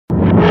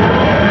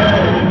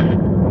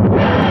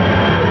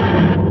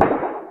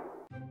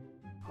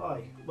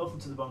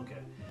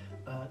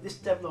debunker. This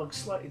devlog is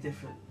slightly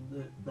different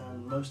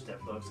than most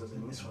devlogs, as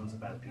in this one's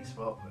about a piece of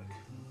artwork.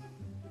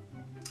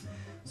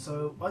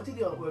 So I did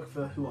the artwork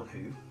for Who on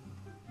Who.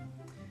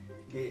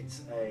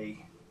 It's a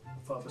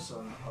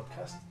father-son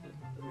podcast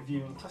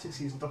reviewing classic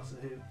season Doctor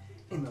Who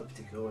in no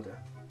particular order.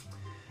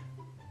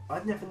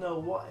 I'd never know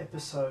what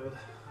episode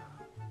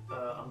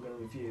I'm going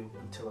to review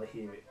until I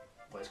hear it,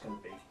 what it's going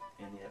to be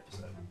in the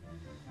episode.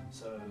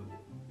 So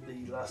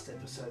the last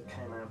episode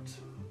came out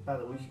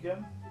about a week ago,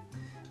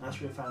 and that's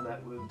where I found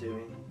out we were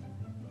doing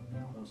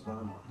Horns of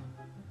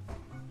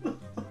Nimon.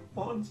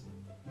 Horns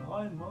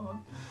of Nimon.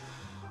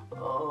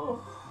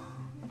 Oh,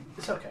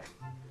 it's okay.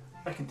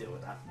 I can deal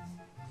with that.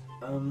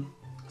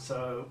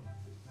 So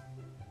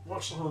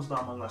watched the Horns of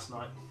Nimon last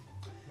night,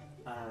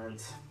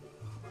 and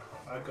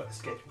I got a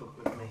sketchbook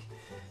with me,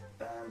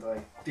 and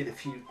I did a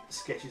few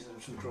sketches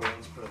and some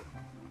drawings, but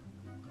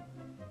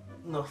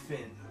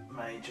nothing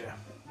major.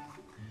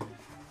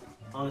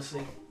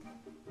 Honestly,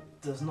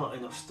 there's not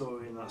enough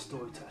story in that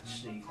story to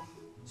actually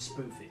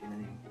spoof it in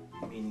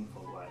any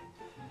meaningful way.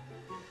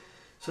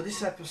 So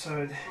this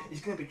episode is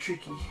going to be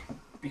tricky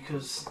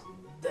because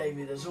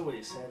David has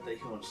already said that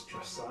he wants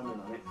Josh Simon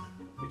on it,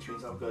 which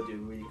means I've got to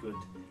do a really good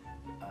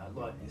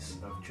likeness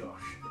of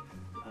Josh.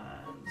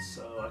 And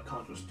so I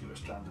can't just do a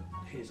standard,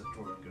 here's a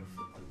drawing of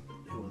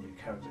Who on Who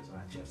characters, I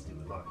actually have to do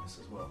a likeness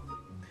as well.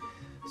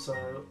 So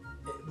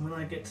when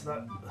I get to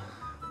that,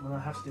 when I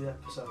have to do an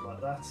episode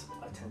like that,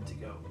 I tend to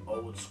go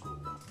old school.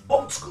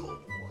 Old school!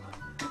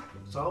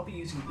 So I'll be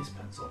using this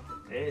pencil.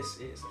 This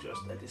is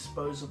just a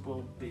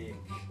disposable big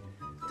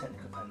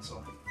technical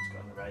pencil. It's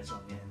got an eraser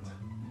on the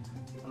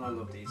end. And I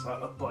love these.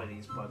 I buy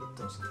these by the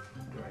dozen.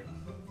 Great.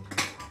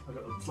 I've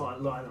got them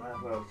flying lying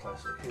around very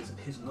close.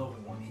 Here's another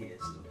one here.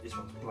 So this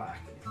one's black.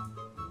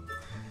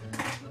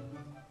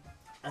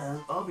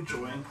 And I'll be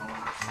drawing on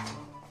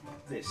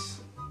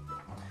this,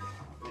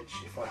 which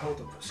if I hold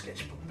up a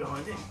sketchbook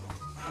behind it,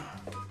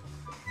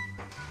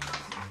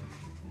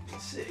 you can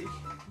see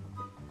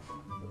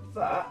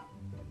that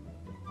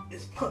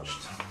is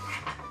punched.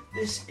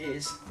 This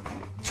is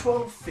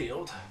 12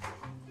 field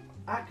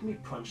Acme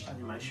punched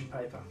animation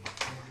paper,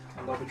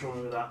 and I'll be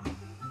drawing with that.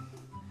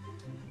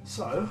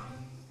 So,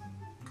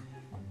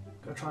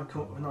 I'm going to try and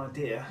come up with an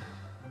idea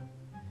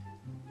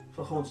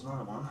for Horns of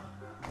Nimon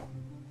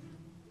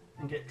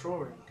and get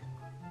drawing.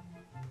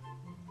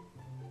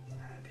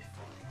 That'd be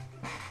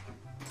fun.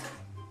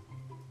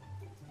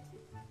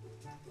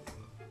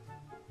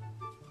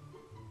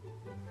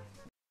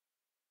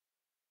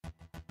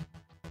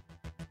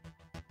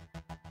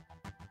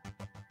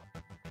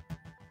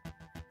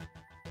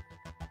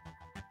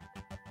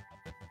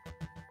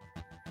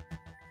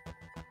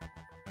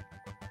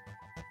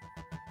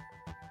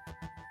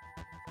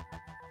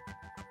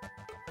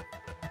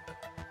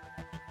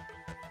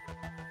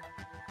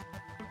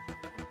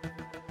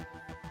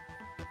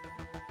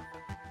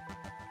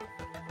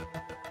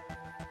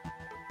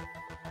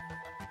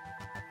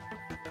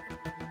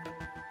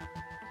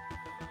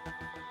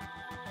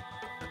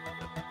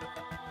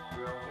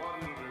 We are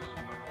wanderers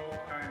in the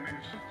fourth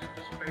dimensions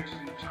of space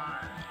and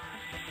time.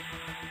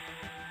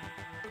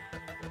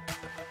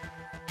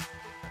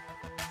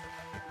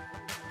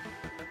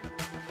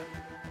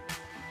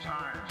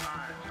 Time.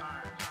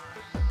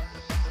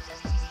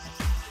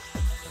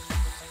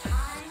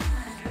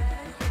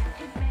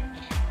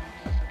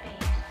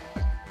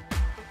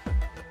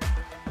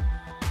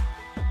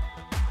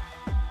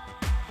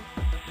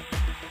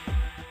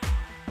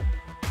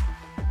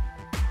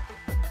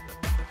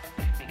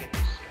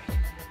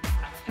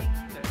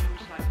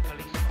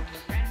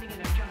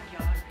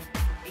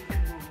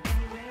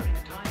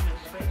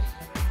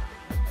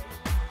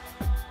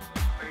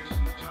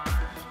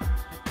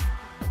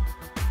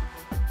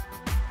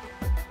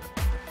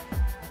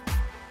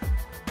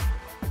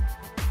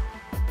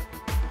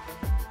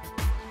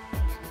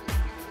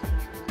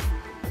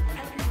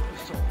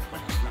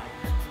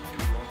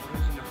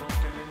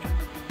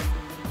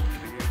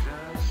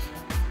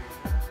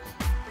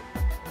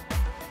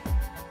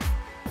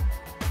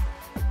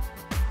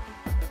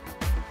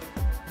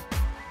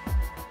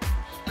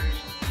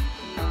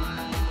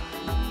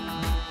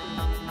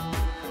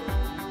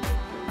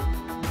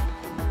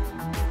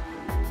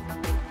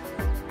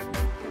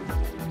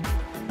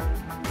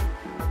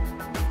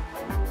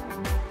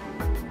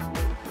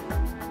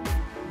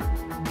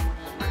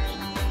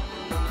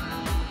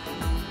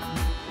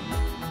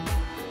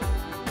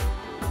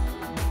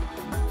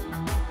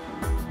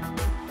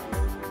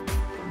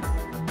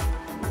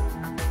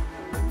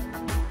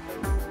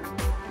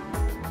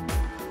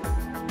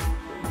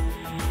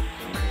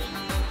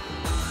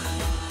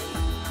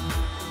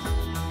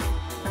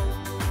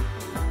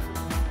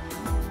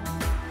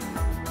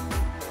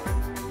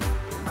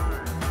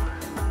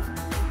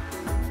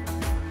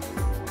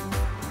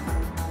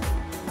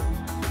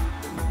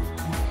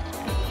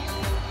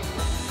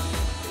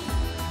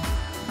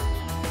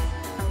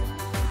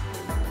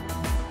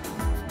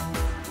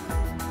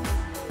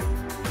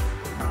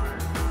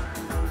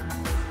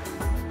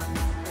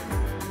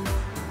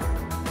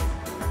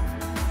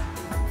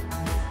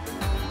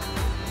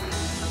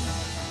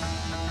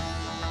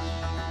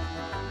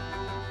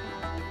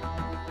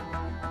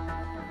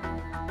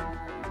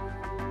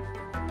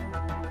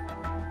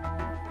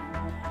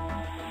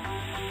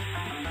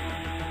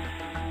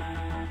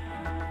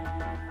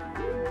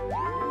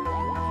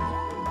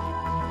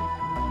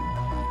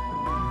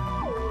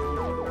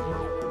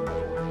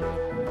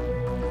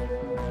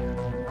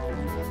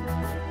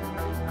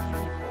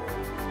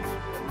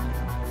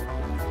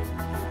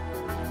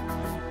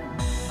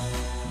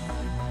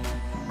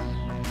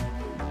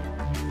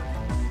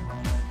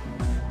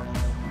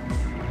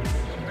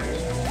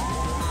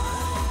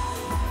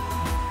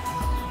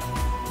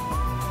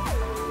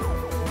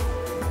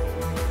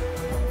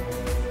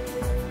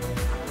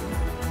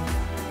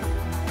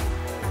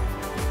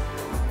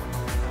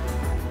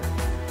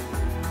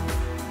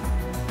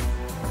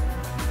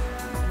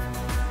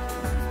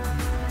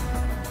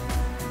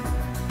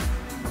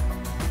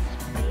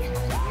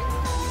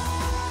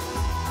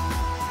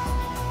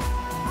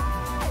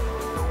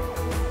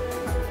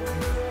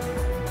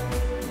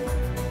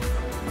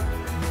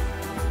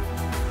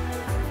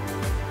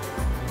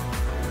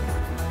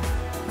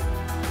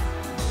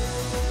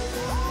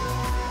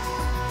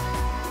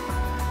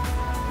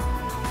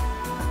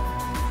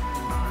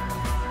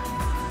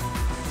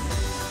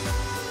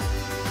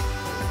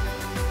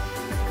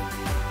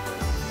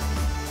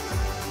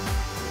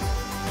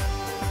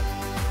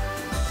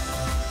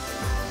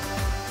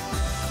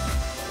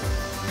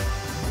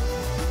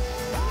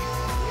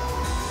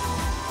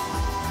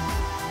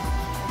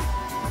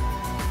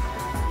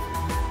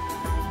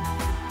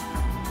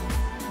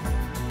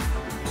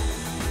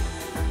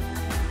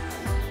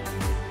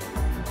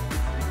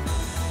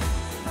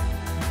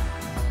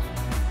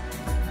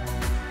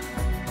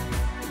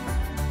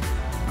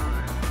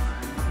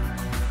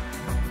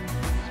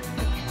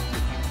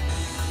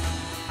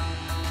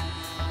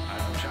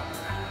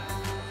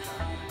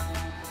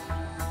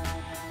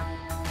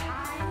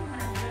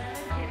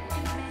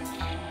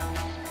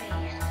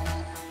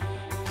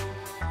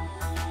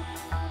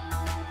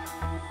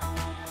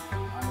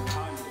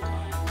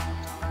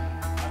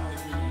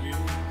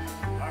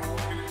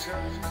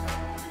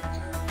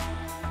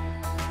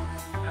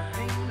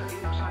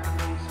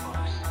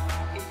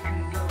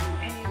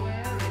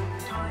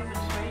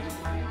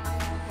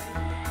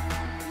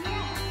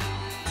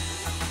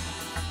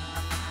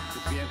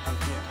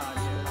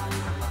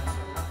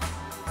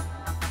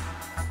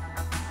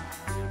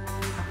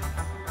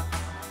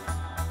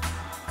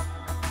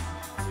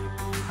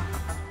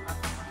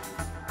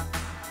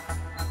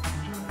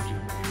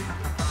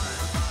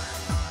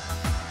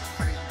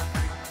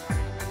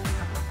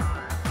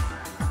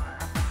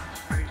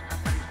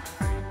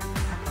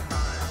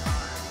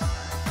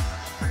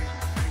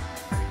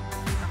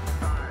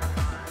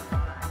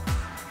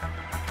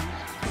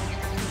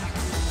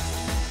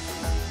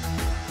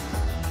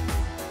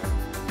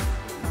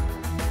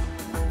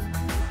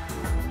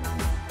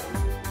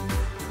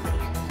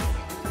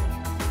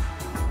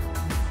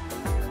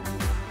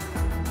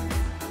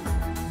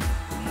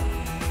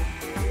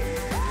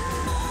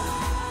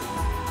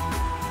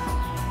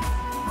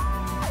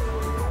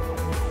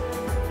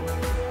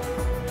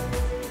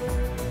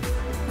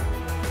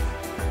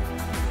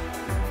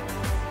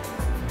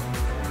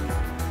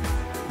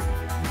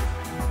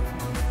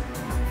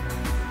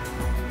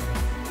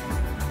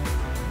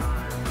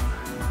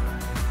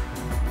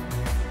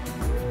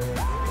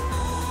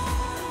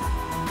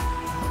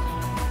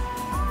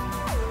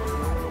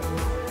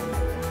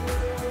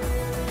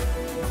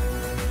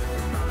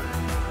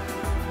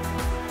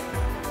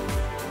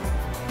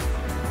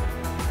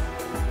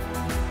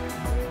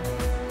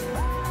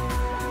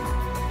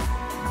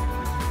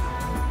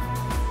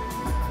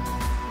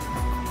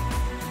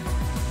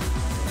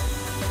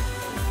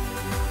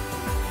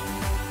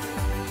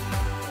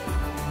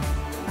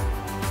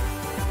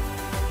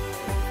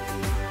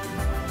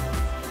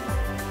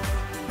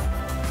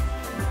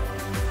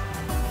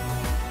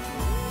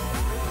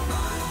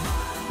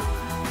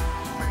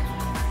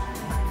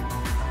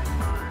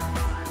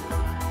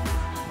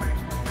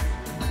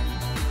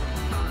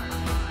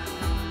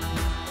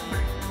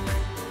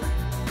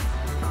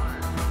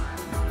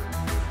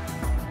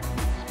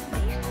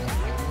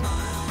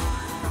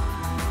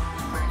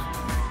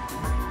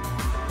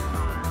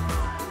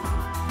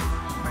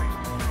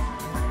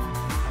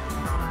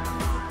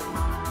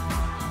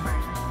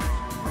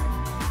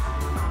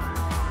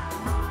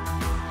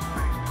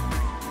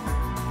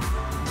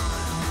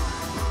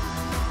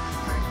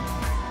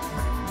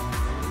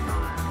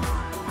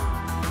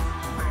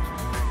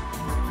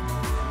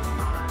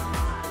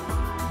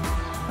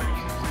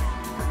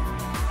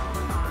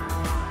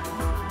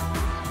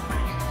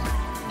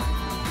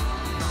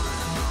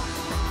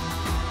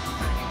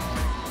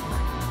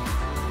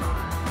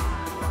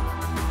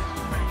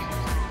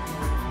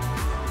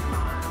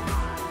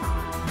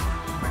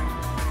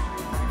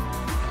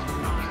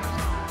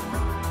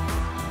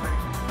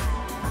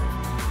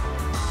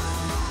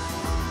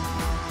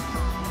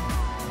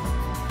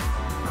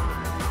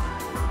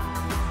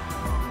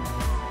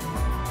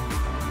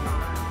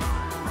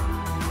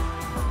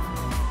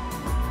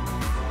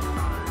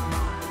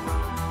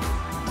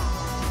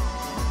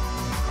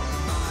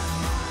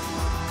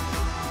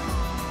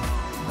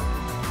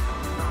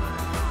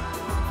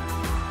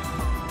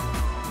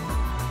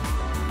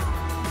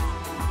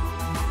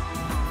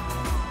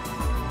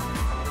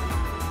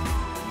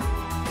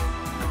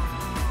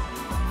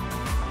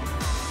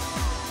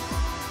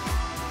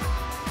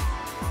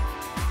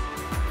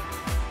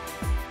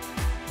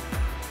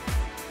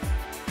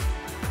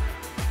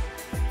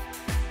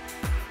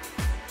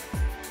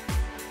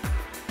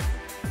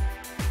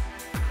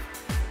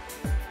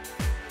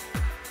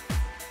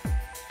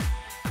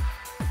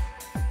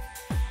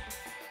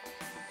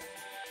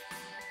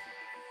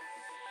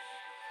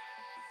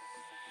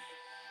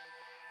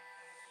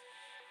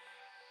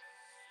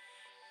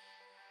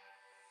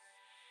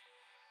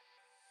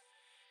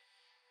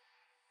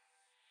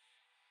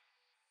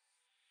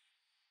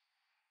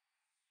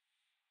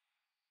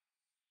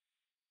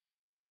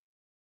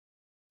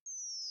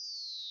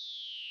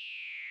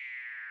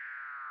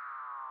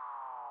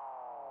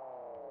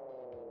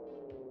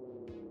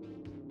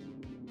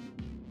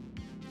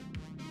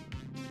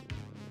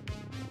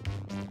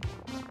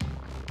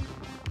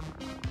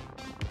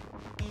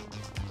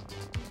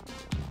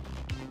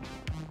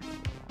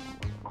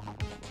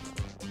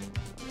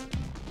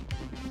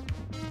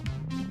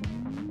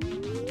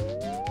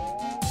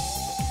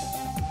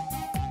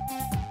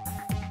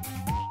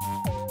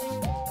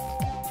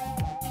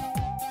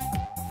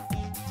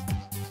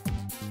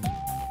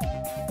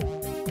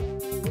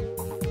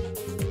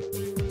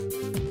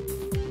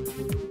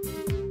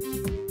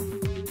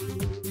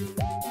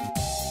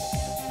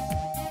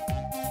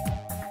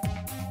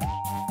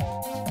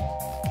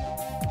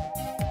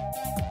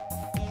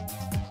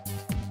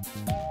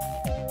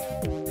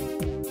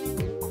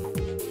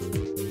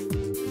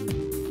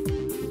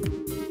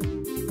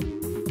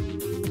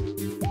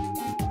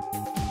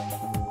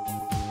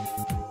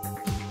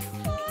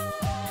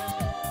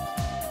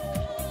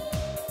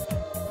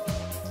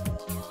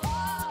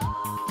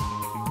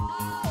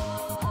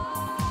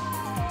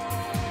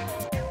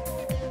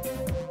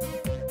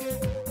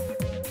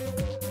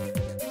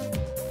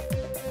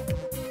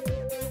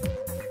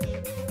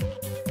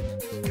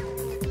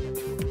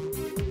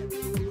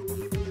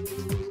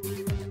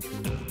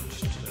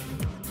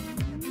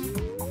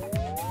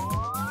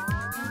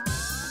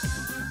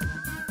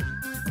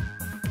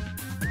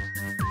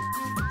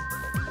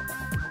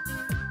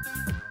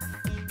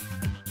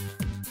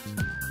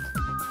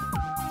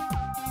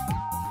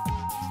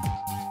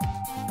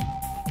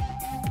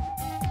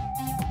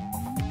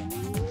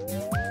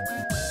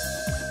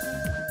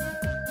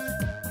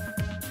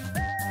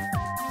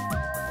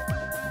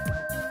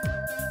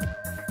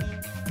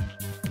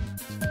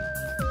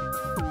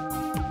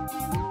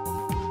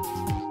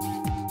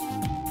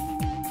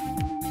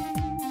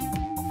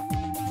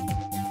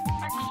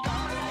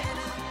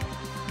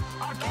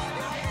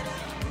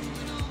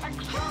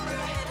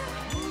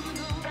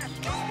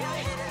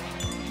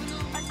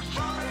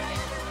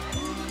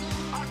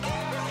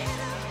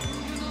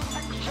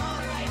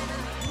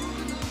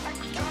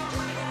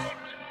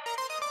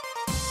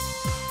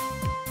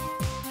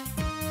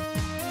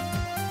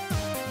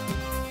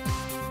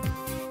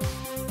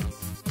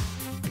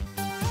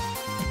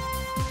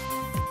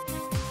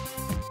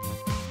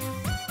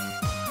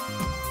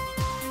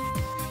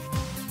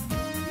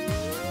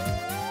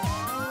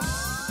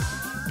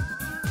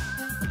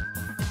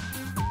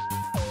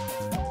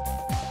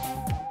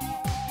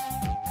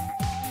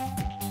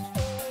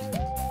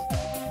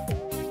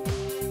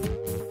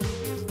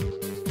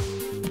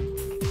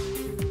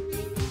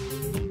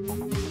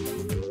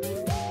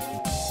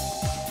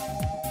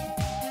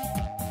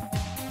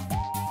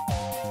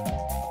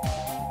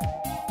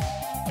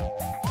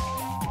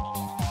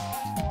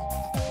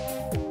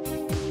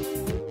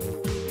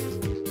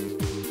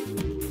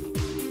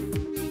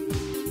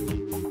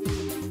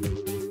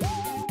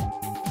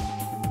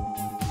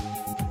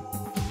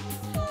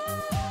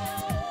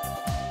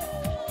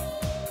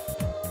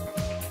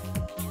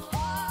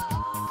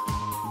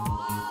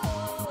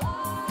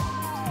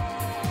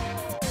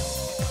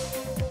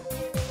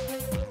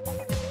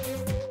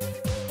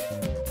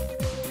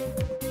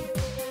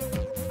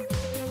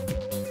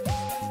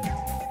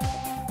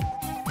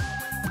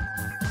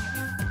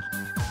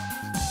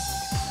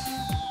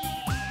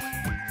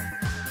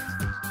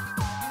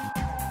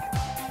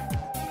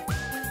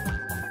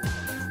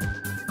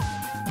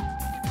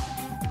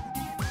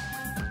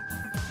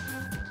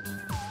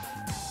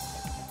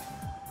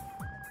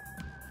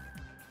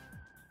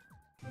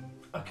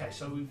 Okay,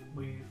 so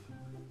we've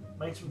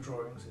made some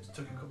drawings. It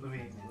took a couple of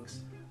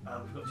evenings.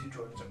 We've got 2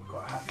 drawings that we're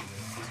quite happy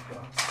with. We've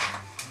got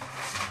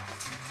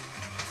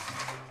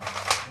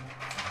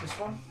this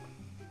one,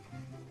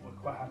 we're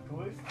quite happy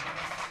with,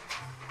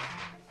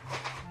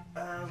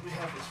 and we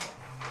have this one.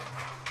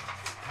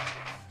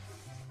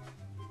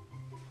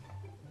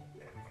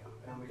 There we go,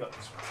 and we got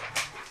this one.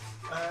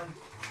 And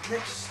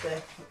next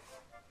step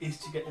is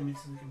to get them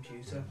into the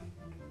computer.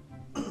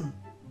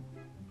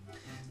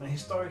 Now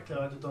historically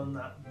I'd have done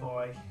that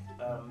by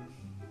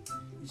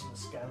using a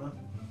scanner,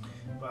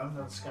 but I haven't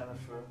had a scanner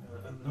for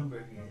a number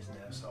of years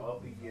now, so I'll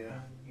be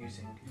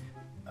using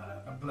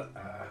a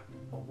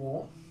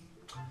wall,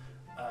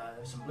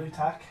 some blue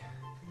tack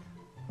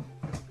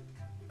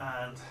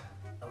and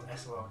an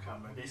SLR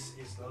camera. This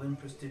is the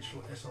Olympus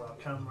digital SLR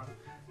camera,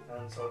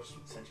 and so I'll just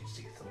essentially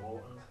stick it to the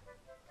wall and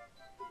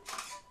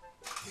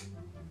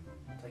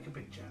take a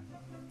picture.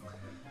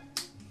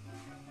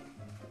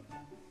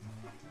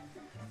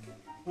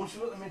 Once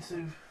you've got them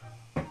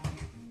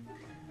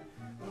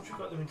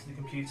into the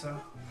computer,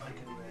 I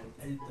can then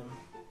edit them,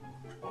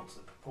 alter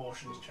the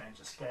proportions, change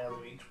the scale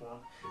of each one,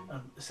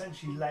 and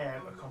essentially lay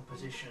out a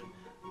composition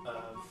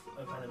of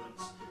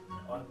elements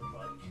that I would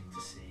like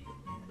to see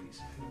in a piece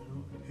of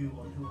who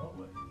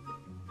artwork.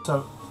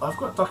 So I've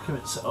got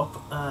documents set up,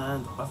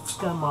 and I've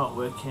scanned my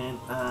artwork in,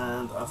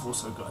 and I've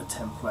also got a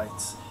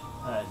template.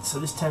 So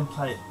this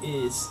template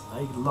is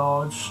a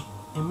large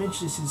image.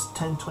 This is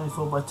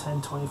 1024 by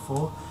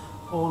 1024.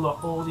 All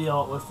the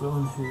artwork for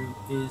anyone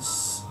who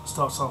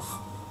starts off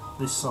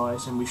this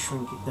size, and we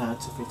shrink it down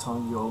to fit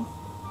on your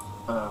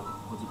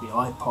would it be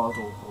iPod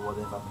or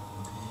whatever,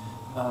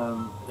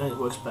 and it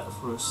works better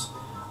for us.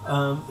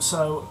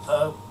 So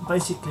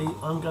basically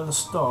I'm going to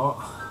start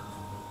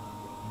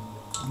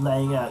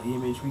laying out the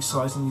image,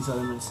 resizing these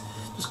elements,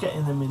 just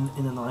getting them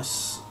in a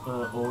nice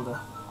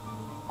order.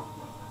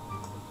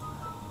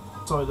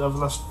 So over the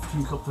last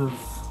couple of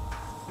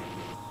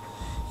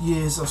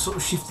years I've sort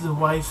of shifted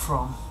away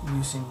from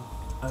using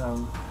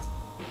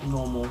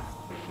normal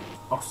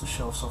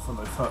off-the-shelf software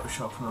like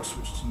Photoshop, and I've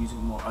switched to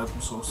using more open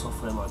source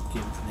software like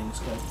GIMP and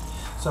Inkscape.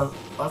 So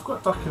I've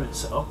got documents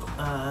set up,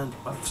 and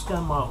I've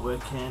scanned my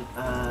artwork in,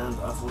 and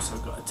I've also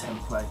got a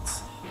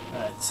template.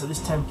 So this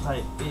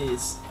template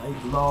is a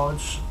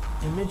large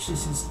image.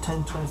 This is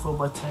 1024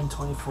 by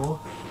 1024.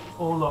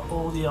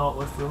 All the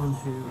artwork for anyone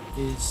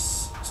who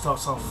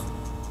starts off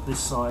this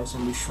size,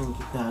 and we shrink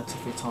it down to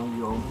fit on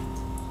your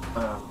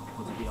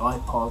would it be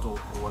iPod or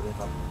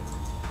whatever,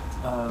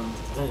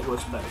 and it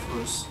works better for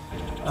us.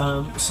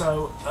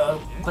 So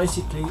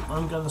basically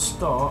I'm going to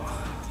start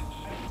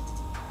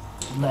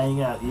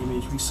laying out the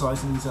image,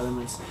 resizing these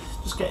elements,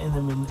 just getting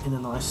them in a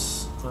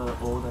nice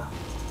order.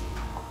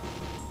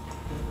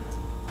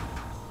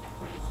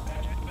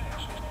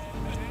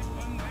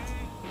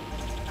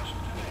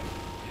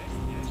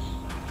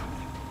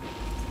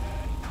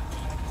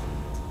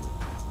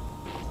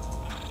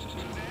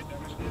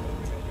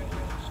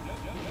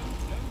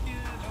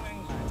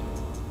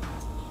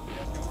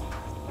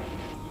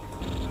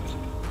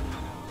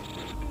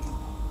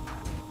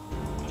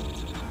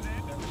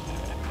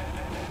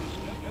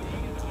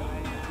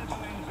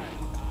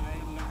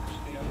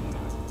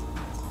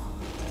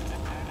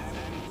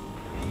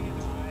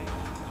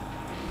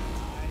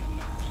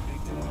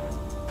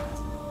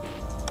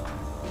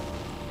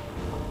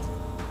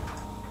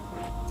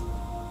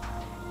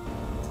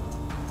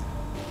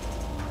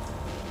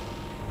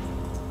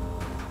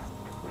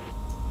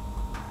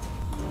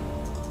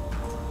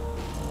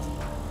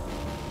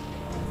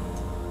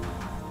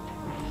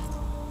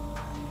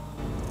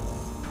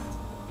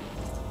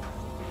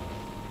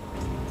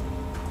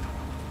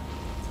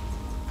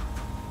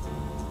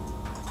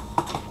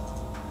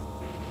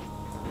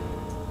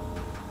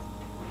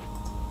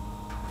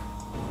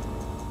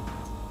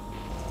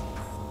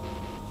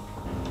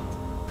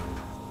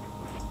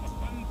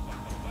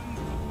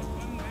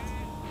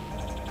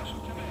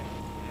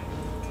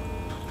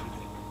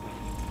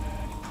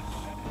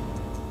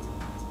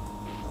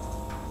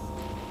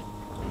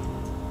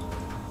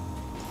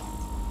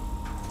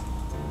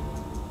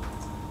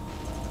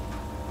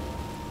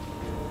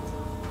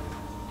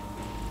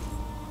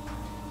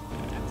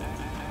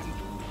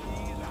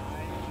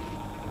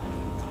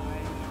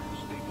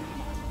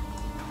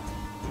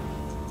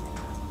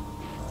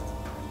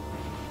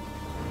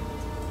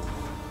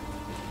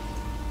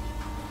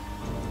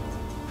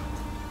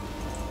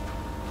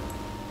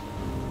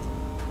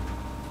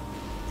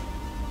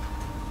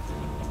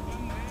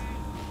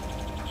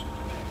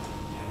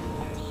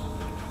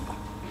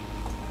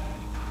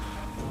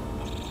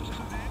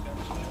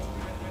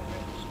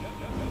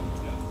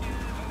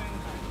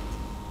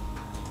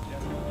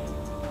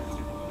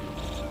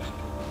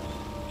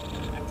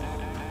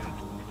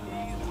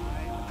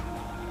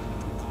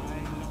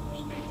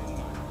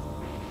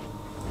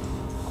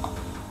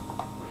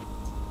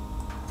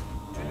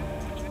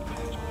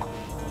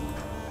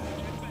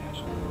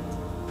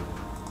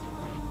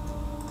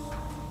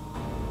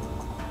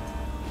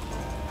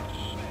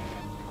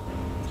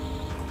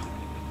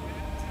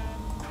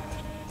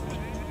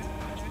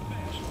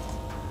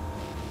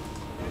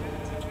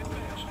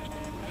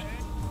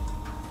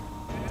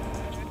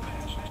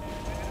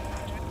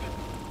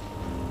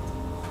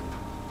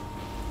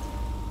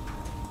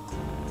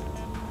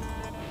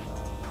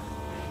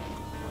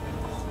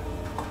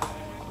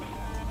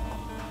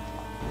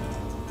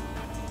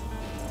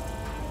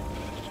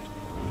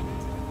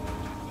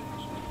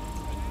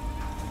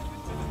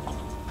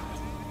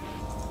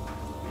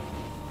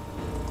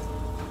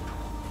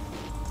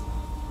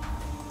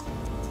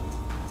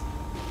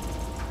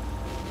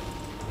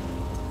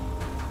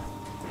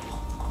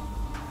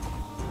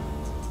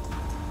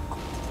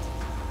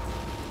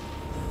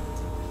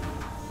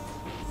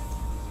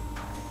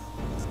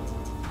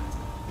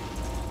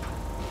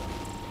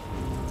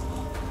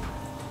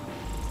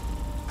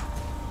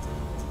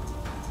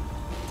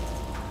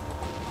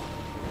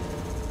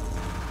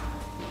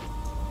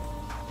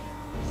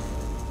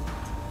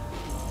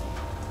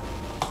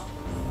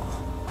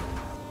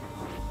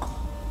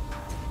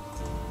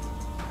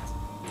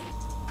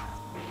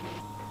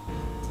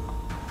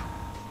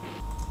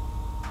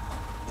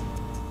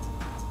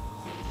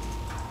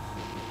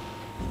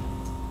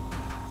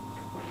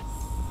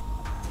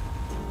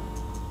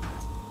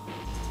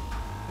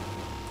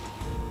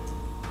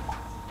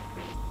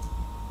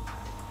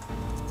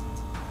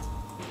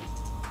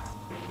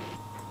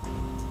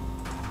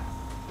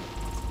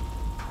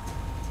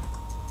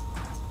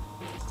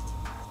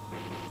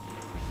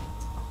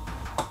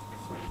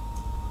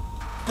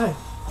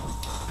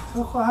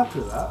 I'm quite happy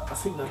with that. I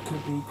think that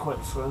could be quite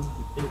fun.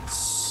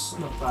 It's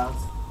not bad.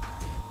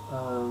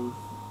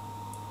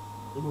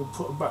 We'll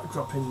put a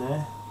backdrop in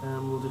there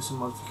and we'll do some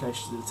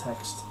modifications to the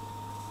text.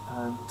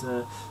 And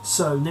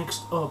so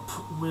next up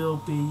will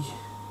be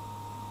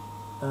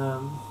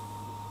so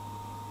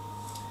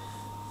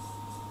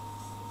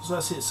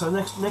that's it. So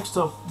next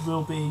up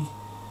we'll be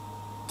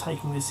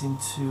taking this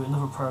into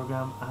another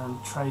program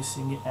and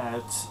tracing it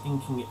out,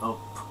 inking it up,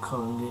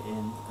 colouring it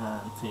in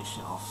and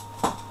finishing it off.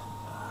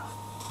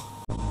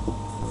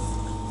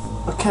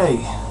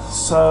 Okay,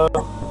 so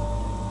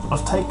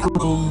I've taken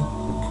the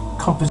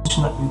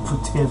composition that we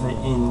put together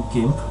in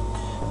GIMP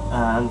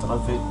and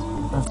I've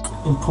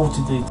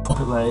imported the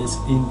puppet layers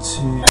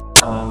into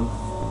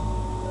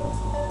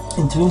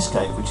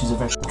Inkscape, which is a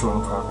vector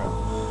drawing program.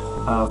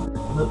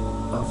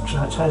 I've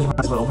changed around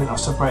a little bit. I've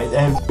separated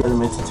every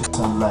element into its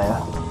own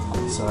layer.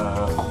 So,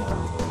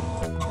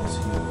 there's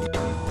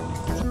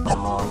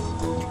Nimon,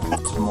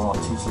 it's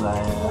Marty's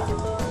layer,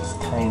 it's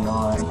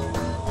K9,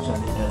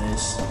 Janet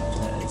Ellis,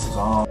 it's his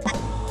arm,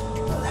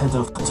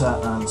 header, footer,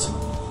 and some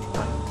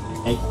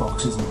egg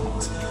boxes and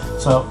things.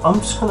 So I'm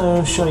just going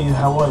to show you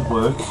how I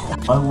work.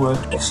 I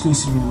work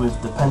exclusively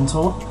with the pen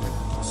tool.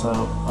 So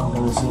I'm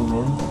going to zoom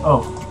in.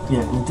 Oh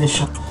yeah, in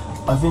addition,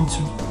 I've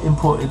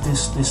imported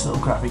this little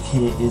graphic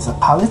here is a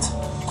palette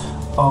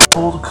of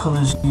all the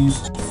colours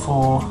used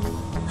for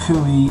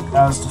Hui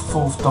as the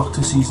 4th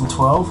Doctor Season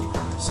 12.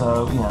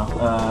 So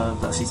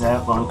that's his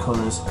outline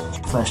colours,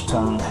 flesh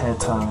tone, hair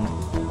tone,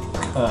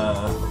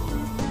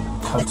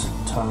 coat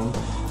tone,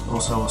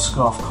 also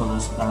scarf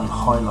colours and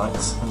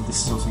highlights, and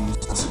this is also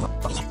used as scarves.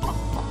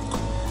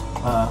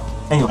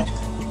 Anyway,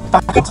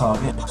 back on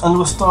target, and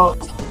we'll start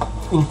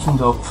inking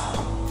up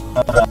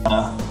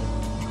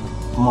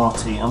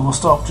Marty, and we'll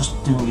start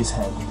just doing his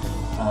head,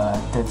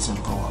 dead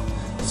simple.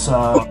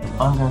 So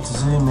I'm going to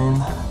zoom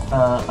in,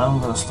 I'm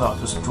going to start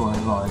just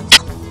drawing lines,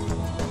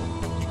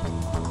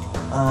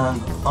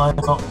 and I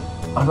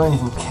don't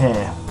even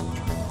care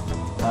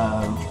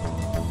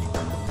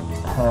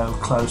how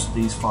close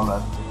these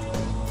follow.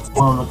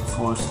 What I'm looking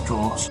for is to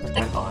draw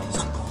straight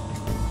lines.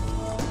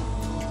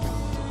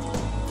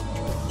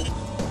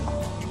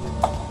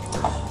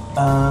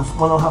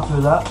 When I'm happy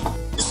with that, I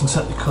can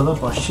set the colour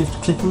by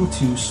shift clicking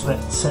to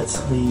set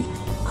the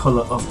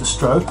colour of the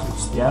stroke,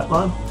 it's the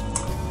outline,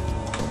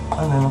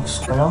 and then I'll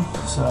just carry on.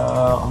 So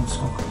I'm just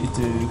going to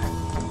quickly do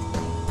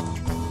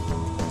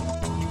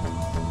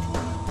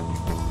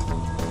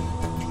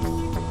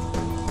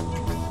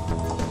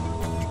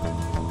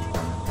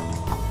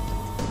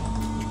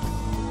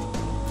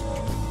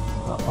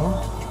that one,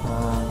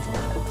 and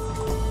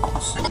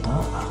set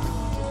that.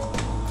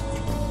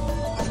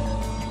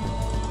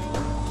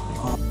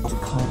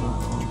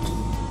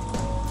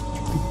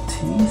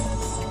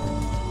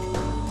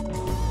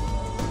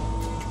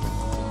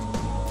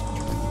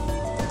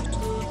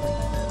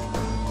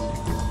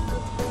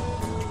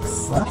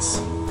 That,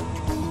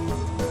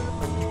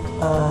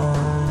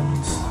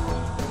 and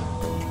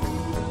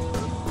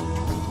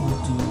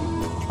we'll do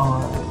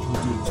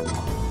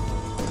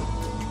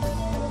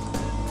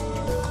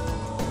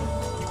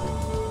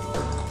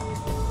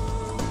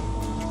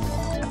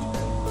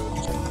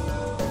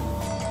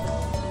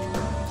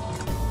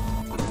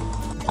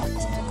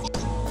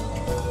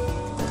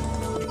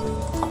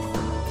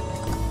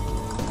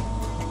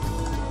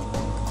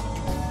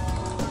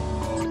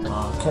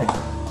okay.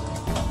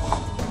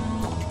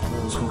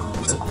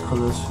 Set the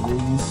colours for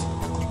these.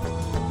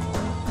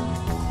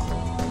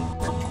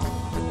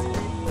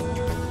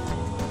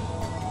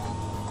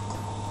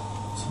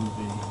 To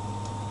be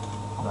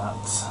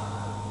that.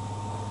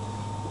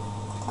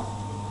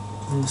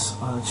 This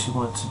I actually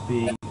want to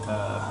be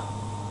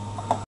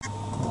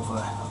more of a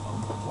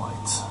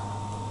white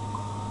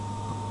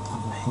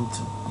with a hint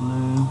of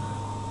blue,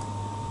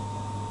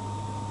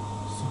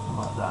 something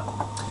like that.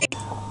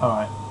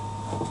 Alright.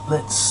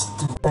 Let's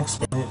do the next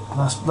bit,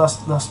 last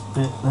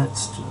bit,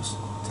 let's just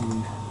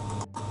do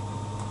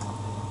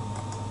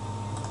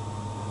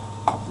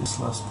this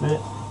last bit,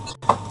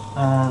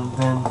 and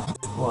then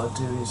what I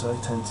do is I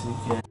tend to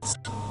get this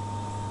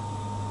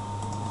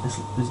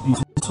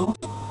tool,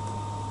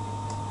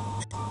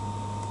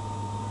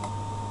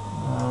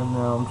 and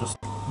now I'm just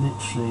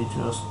literally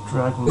just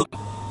dragging it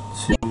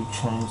to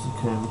change the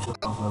curvature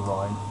of the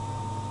line,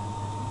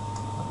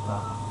 like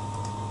that.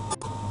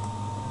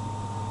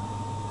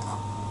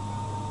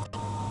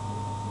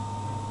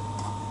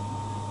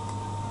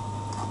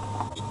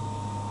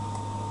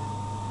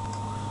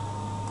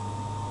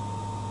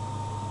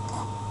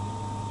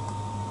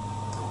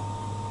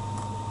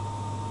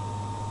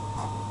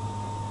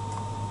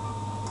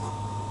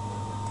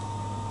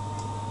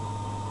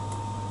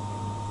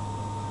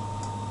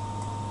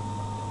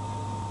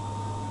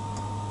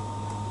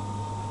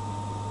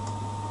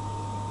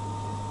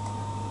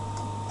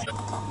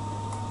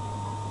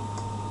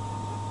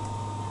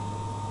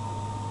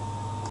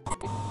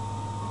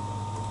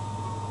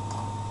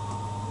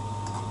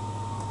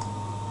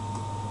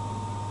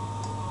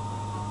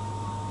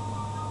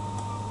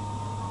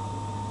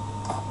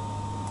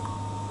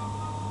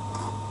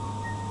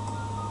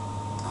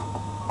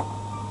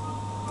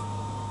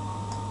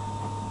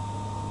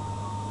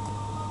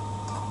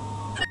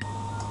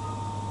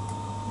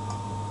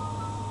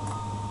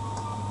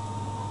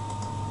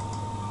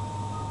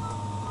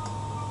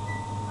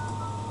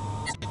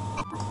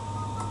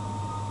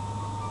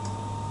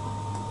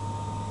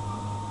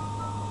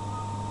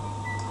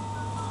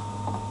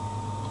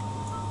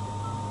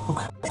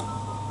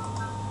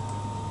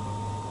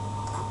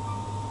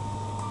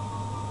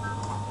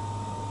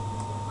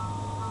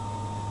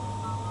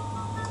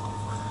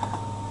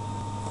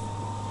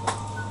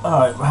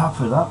 Alright, we're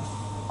happy with that.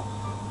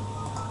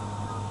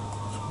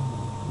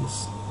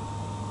 Yes.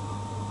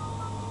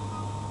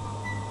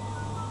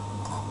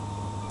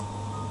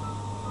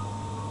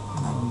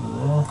 Under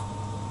there.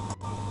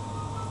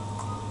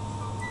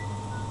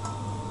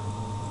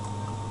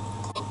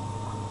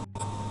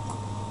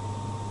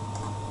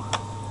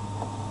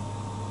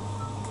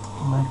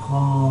 Make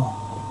one more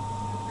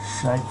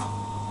shape.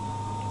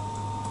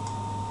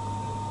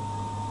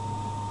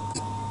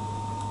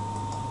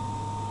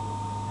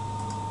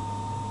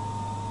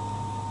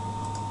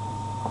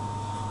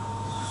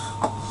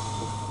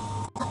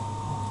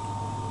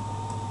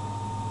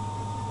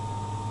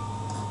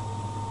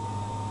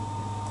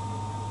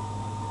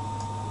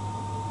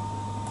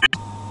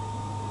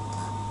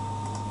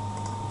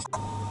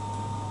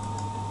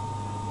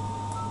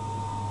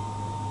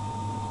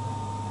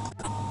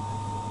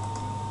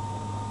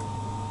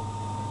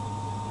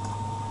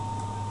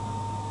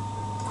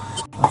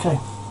 Okay,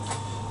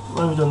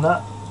 when we've done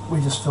that,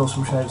 we just fill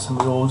some shapes and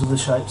we order the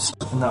shapes,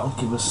 and that will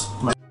give us.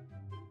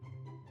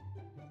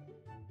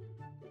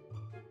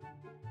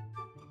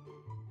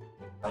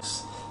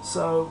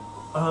 So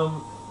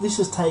this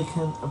has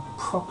taken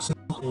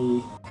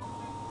approximately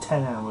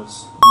 10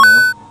 hours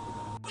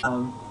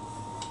now,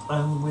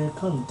 and we're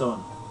kind of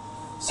done.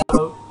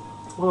 So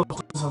what I've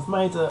done is I've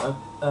made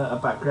a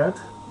background,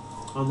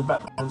 and the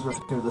background's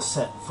replica of the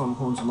set from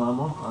Haunted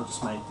Nimon. I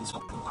just made this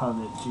one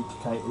component,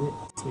 duplicated it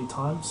 3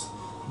 times,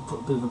 and put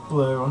a bit of a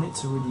blur on it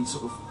to really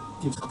sort of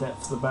give the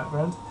depth to the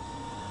background.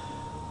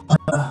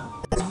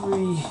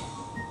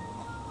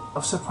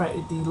 I've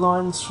separated the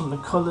lines from the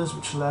colours,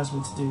 which allows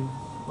me to do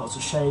lots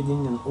of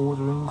shading and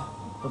ordering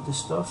of this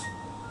stuff.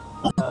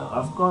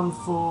 I've gone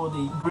for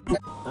the green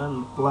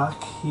and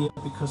black here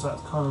because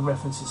that kind of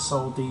references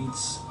Soul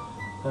Deed's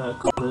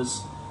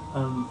colours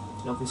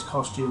of his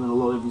costume, and a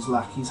lot of his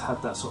lackeys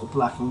had that sort of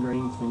black and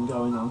green thing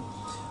going on.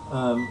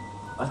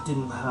 I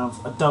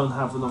don't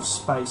have enough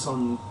space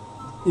in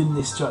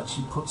this to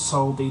actually put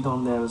Soul Deed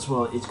on there as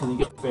well. It's going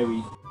to get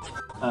very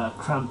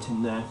cramped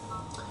in there.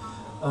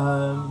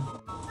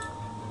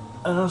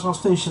 And as I was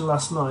finishing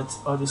last night,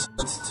 I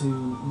decided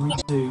to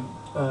redo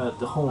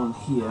the horn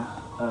here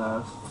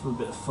for a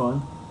bit of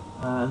fun,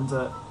 and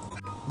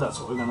that's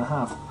what we're going to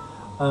have.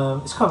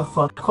 It's kind of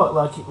fun. I quite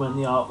like it when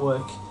the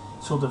artwork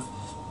sort of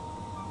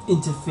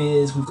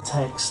interferes with the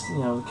text. You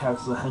know, the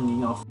characters are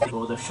hanging off it,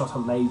 or they've shot a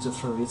laser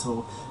through it,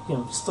 or you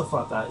know, stuff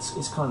like that.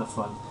 It's kind of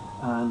fun,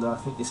 and I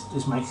think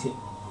this makes it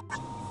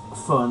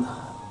fun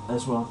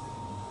as well.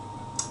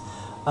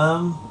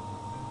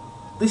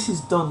 This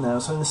is done now,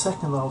 so in a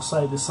second I'll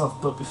save this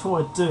off, but before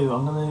I do,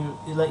 I'm going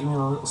to let you in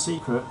on a little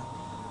secret.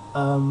 I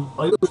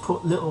always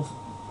put little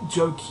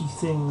jokey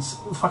things,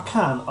 if I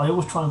can, I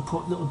always try and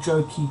put little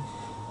jokey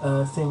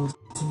things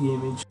into the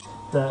image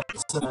that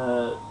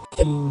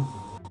keen,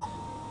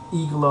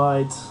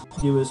 eagle-eyed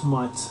viewers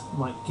might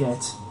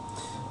get,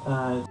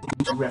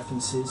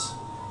 references.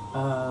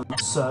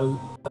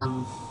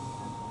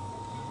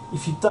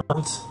 If you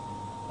don't,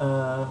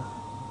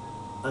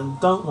 and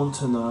don't want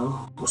to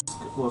know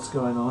what's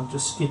going on,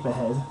 just skip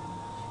ahead.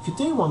 If you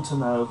do want to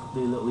know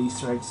the little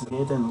Easter eggs in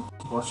here, then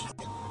keep watching.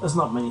 There's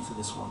not many for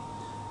this one.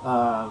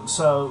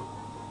 So,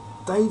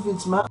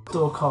 David's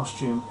matador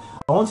costume.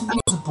 I wanted him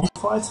as a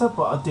bullfighter,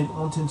 but I didn't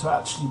want him to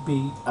actually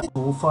be a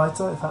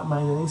bullfighter, if that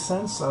made any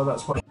sense. So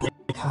that's why I gave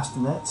him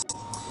castanets.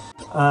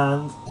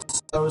 And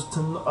so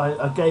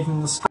I gave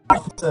him the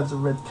scarf instead of the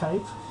red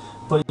cape,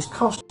 but his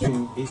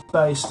costume is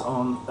based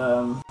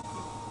on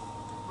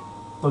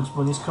Bugs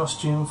Bunny's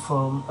costume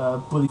from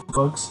Bully for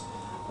Bugs.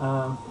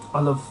 I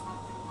love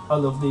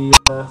the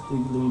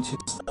Looney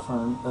Tunes stuff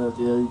and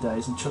the early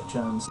days and Chuck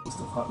Jones and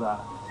stuff like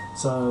that.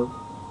 So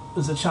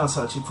there's a chance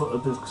to actually put a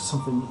bit of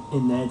something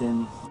in there,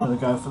 then I'm going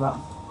to go for that.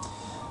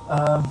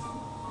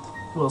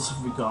 What else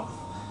have we got?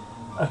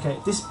 Okay,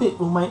 this bit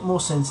will make more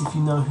sense if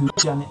you know who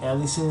Janet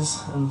Ellis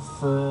is, and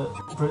for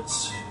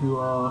Brits who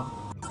are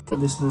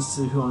listeners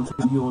to who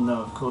you all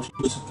know, of course,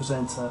 she's a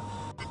presenter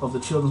of the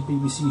children's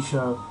BBC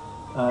show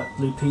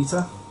Blue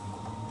Peter,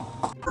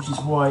 which is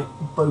why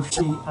both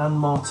she and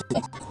Marty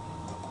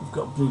have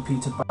got Blue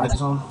Peter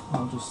badges on.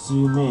 I'll just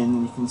zoom in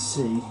and you can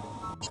see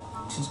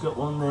she's got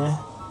one there,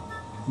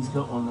 he's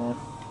got one there,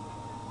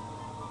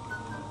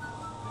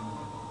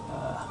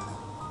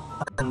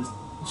 and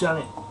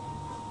Janet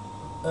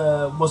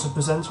was a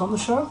presenter on the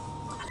show,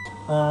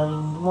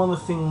 and one of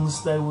the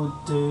things they would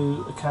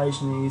do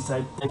occasionally is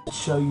they'd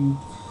show you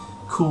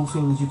cool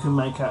things you can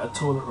make out of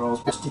toilet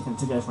rolls by sticking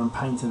together and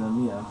painting them,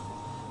 you know.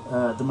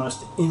 The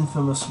most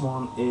infamous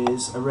one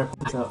is a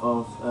replica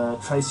of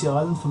Tracy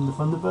Island from the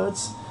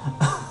Thunderbirds.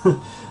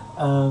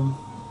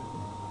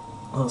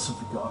 What else have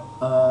we got?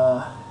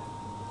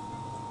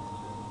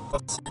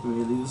 That's it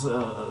really. There's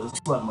a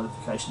slight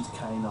modification to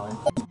K9.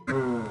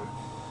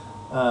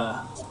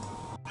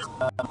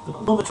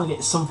 But normally trying to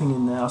get something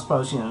in there, I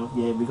suppose, you know,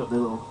 yeah, we got the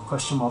little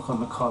question mark on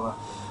the collar.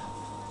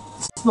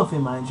 It's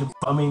nothing major,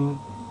 but I mean,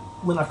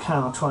 when I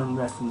can, I try and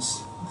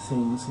reference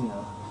things, you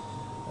know.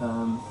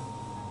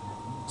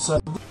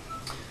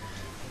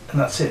 And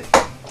that's it.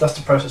 that's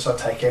the process I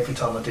take every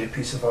time I do a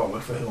piece of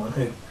artwork for Who on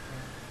Who.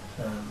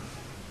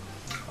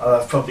 I'll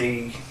have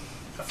probably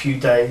a few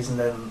days and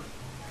then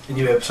a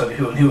new episode of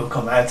Who on Who will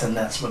come out, and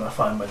that's when I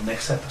find my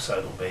next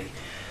episode will be,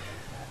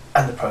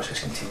 and the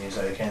process continues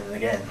again and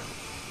again.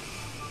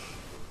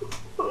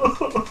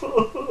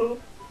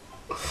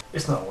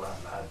 It's not all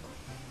that bad.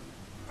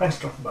 Thanks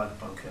for dropping by the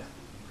bunker.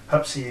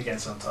 Hope to see you again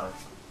sometime.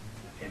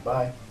 Okay,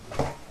 bye.